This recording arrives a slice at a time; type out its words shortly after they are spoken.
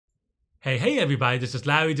Hey everybody, this is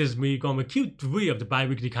Larry, this is me going with Q3 of the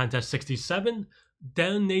bi-weekly contest 67,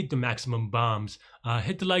 Detonate the maximum bombs.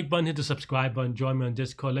 Hit the like button, hit the subscribe button, join me on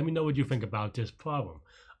Discord, let me know what you think about this problem.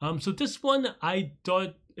 So this one, I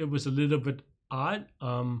thought it was a little bit odd.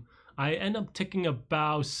 I end up taking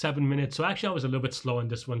about 7 minutes, so actually I was a little bit slow on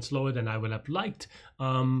this one, slower than I would have liked.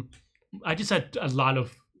 I just had a lot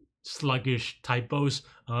of sluggish typos.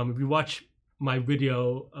 If you watch my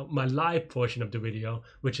video, my live portion of the video,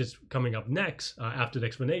 which is coming up next after the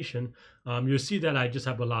explanation, you'll see that I just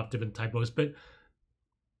have a lot of different typos. But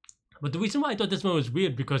the reason why I thought this one was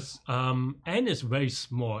weird because n is very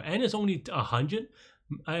small. N is only 100.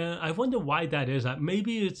 I wonder why that is.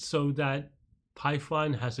 Maybe it's so that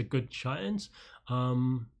Python has a good chance.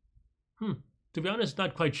 To be honest,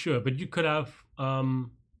 not quite sure. But you could have.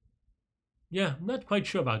 Yeah, not quite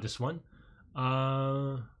sure about this one.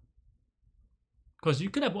 Because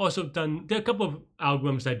you could have also done, there are a couple of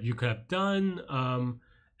algorithms that you could have done,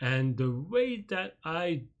 and the way that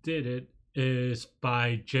I did it is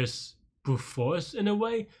by just brute force in a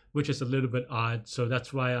way, which is a little bit odd. So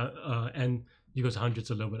that's why n equals 100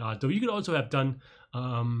 is a little bit odd. So you could also have done,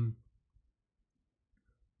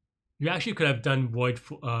 you actually could have done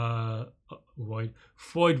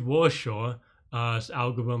Floyd-Warshaw's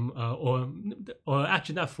algorithm, or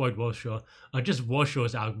actually not Floyd-Warsaw, just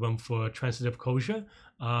Warshaw's algorithm for transitive closure,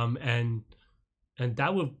 and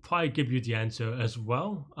that would probably give you the answer as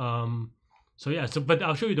well. So yeah, but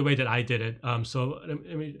I'll show you the way that I did it. So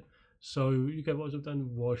you could have also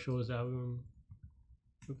done Warshaw's algorithm.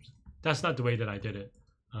 Oops, that's not the way that I did it.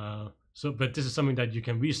 But this is something that you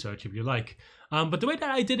can research if you like. But the way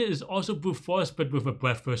that I did it is also brute force, but with a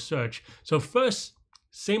breadth first search. So first,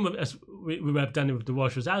 same as we have done it with the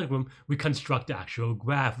Warshaw's algorithm, we construct the actual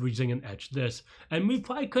graph using an edge list. And we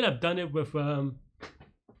probably could have done it with,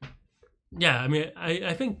 yeah, I mean,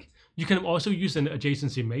 I think you can also use an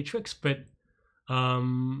adjacency matrix, but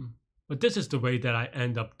this is the way that I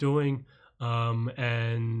end up doing.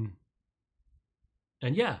 And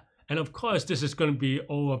yeah, and of course, this is going to be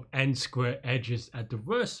all of n square edges at the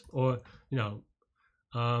worst, or,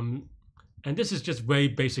 and this is just very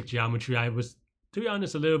basic geometry. I was, to be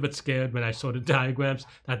honest, a little bit scared when I saw the diagrams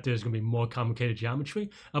that there's going to be more complicated geometry.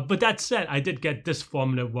 But that said, I did get this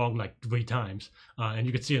formula wrong like 3 times. And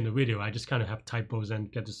you can see in the video, I just kind of have typos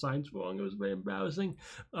and get the signs wrong. It was very embarrassing.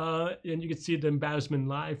 And you can see the embarrassment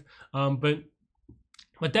live. But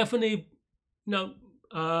definitely, you're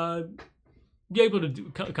able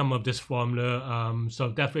to come up with this formula. So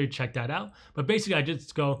definitely check that out. But basically, I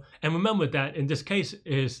just go, and remember that in this case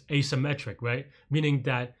is asymmetric, right? Meaning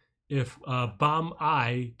that if bomb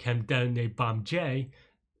I can detonate bomb J,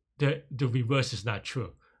 the reverse is not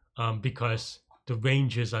true, because the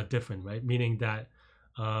ranges are different, right? Meaning that,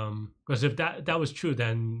 because if that was true,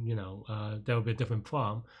 then there would be a different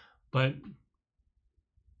problem. But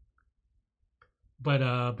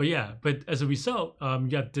yeah, but as a result,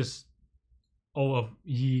 you have this O of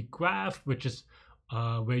Y graph, which is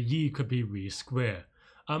where Y could be V squared.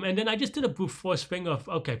 And then I just did a brute force thing of,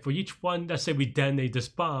 okay, for each one, let's say we detonate this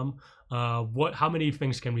bomb, how many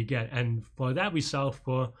things can we get? And for that, we solve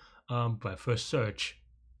for breadth first search.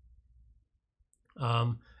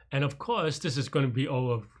 And of course, this is going to be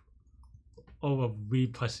O of V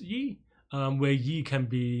plus E, where Y can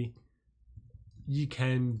be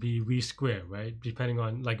V squared, right? Depending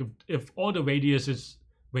on, like, if all the radii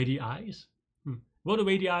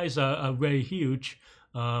are very huge,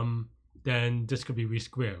 then this could be V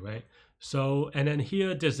squared, right? So, and then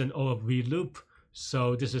here there's an O of V loop.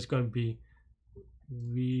 So this is going to be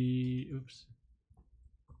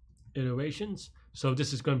iterations. So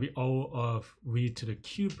this is going to be O of V to the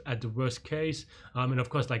cube at the worst case. And of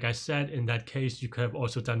course, like I said, in that case, you could have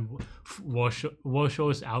also done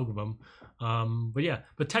Warshaw's algorithm. But yeah,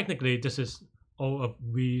 but technically this is O of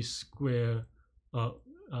V squared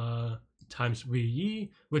times VE,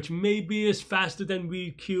 which maybe is faster than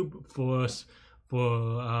V cube for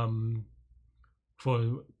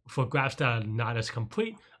graphs that are not as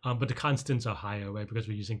complete, but the constants are higher, right? Because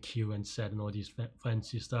we're using Q and set and all these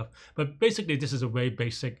fancy stuff. But basically, this is a very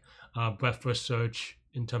basic breadth first search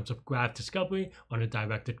in terms of graph discovery on a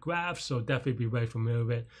directed graph. So definitely be very familiar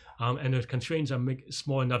with it. And the constraints are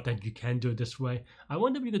small enough that you can do it this way. I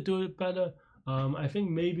wonder if you could do it better. I think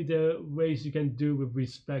maybe there are ways you can do with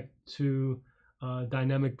respect to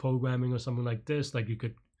dynamic programming or something like this. Like you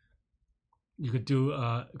could do,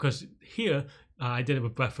 because here I did it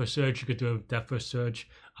with breadth first search. You could do it with depth first search.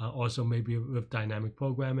 Also maybe with dynamic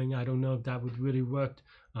programming. I don't know if that would really work,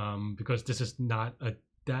 because this is not a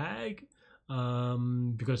DAG.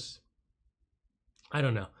 Because I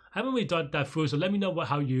don't know. haven't really thought that through. So let me know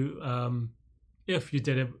how you if you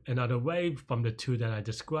did it another way from the two that I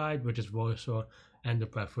described, which is Voiceover and the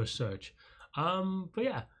breadth-first search. But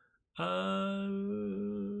yeah.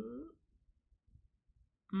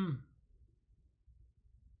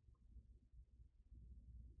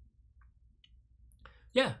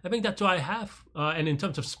 Yeah, I think that's all I have. And in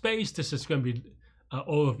terms of space, this is going to be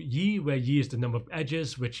O of Y, where Y is the number of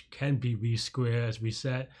edges, which can be V square, as we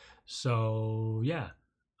said. So yeah,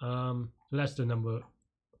 so that's the number.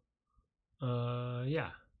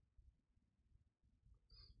 Yeah,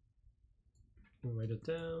 write it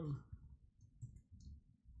down.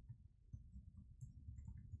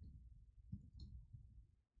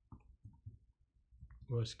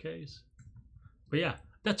 Worst case. But yeah,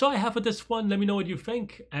 that's all I have for this one. Let me know what you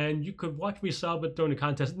think, and you could watch me solve it during the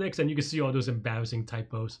contest next, and you can see all those embarrassing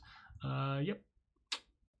typos. Yep.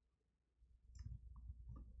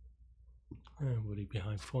 Really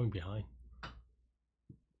behind, falling behind.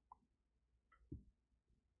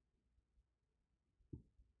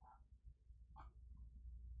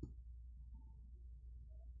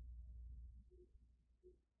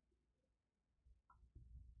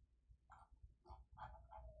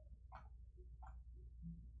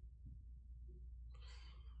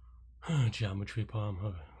 Geometry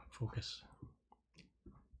problem. Focus.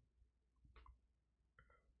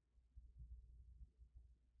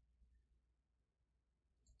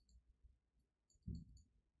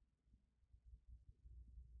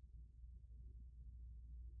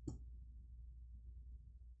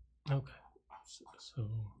 Okay. So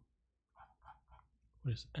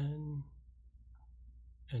what is N?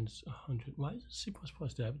 N's 100. Why is C++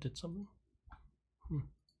 there? I did something?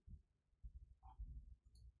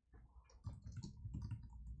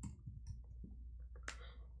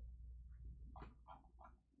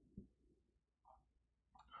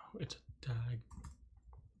 Oh, it's a tag.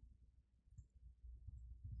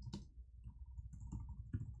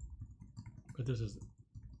 But this is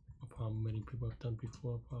a problem many people have done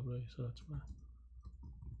before, probably, so that's why.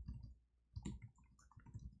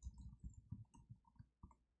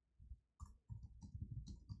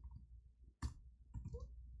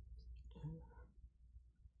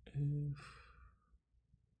 If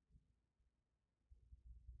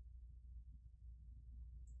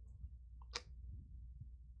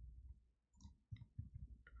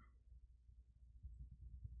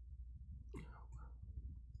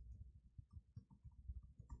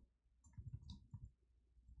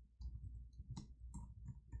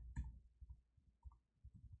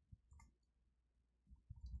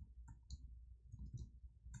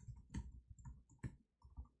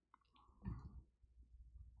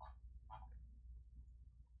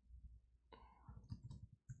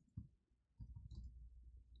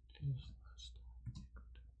is less than equal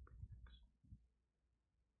to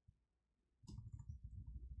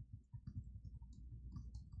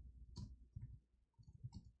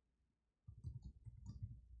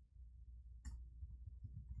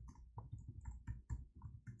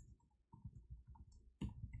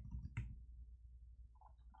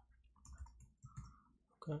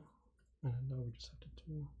okay, and now we just have to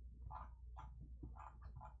do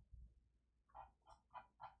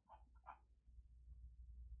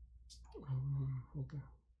okay.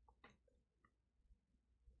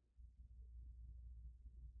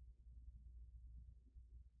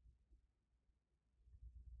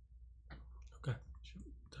 Okay,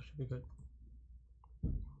 that should be good.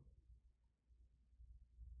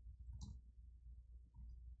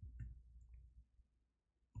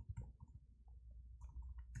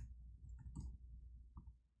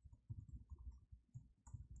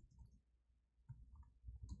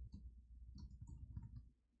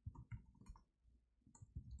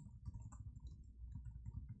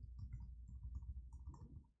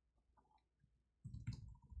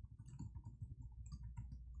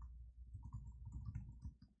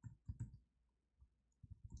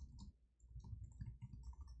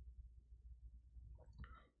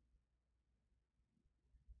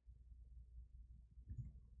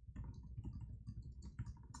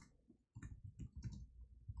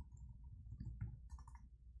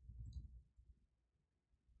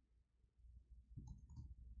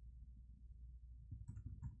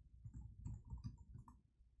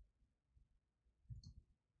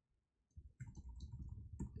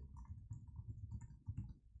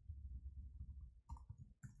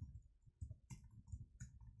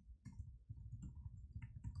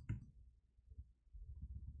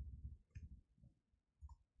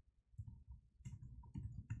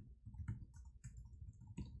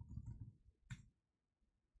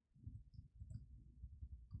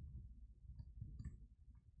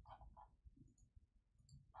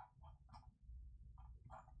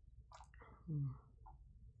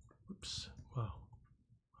 Oops. Wow.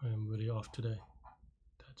 I am really off today.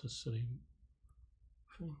 That's a silly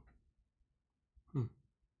thing.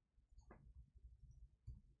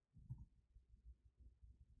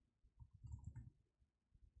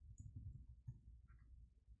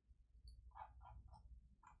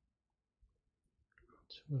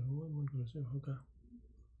 Okay.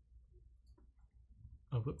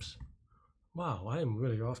 Oh, whoops. Wow, I am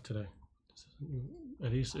really off today. This isn't,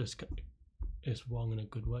 at least it's wrong in a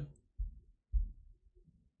good way.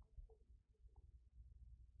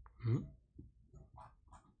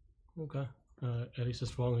 Okay. At least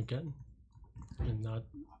it's wrong again. And not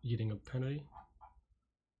eating a penalty.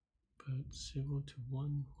 But 0 to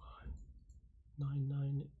 1, why?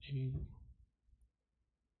 998.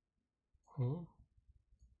 Huh?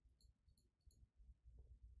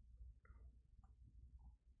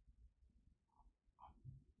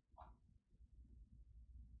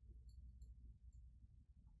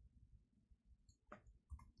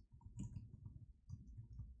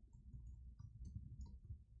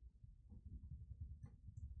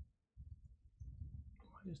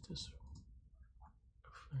 Why is this a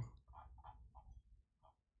thing?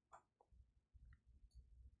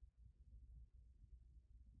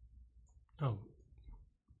 Oh,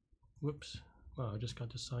 whoops. Wow, I just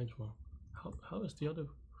got the signs wrong. How is the other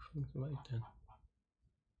thing right then?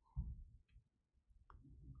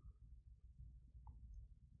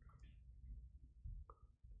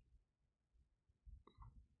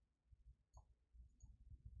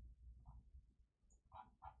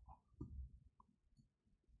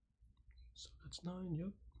 So that's 9, yep.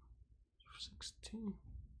 16.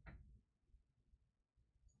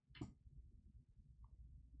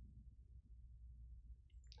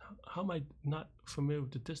 How am I not familiar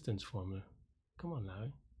with the distance formula? Come on,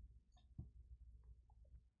 Larry.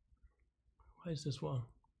 Why is this wrong?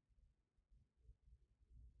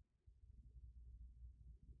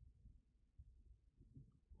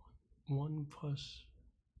 1 plus,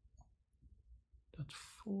 that's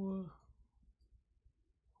 4.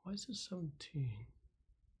 Why is this 17?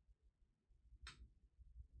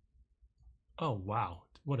 Oh, wow.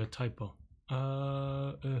 What a typo.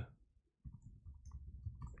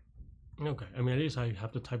 Okay, I mean, at least I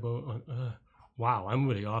have the typo on, wow, I'm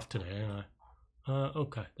really off today, ain't I?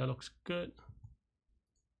 Okay, that looks good.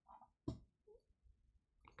 Come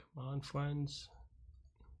on, friends.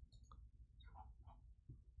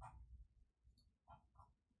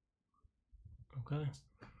 Okay.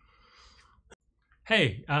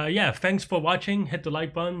 Hey, yeah, thanks for watching. Hit the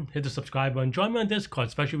like button, hit the subscribe button. Join me on Discord,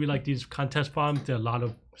 especially if you like these contest problems. There are a lot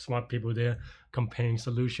of smart people there comparing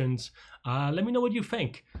solutions. Let me know what you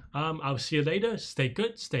think. I'll see you later. Stay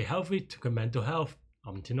good, stay healthy, to good mental health.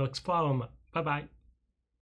 Until next problem. Bye-bye.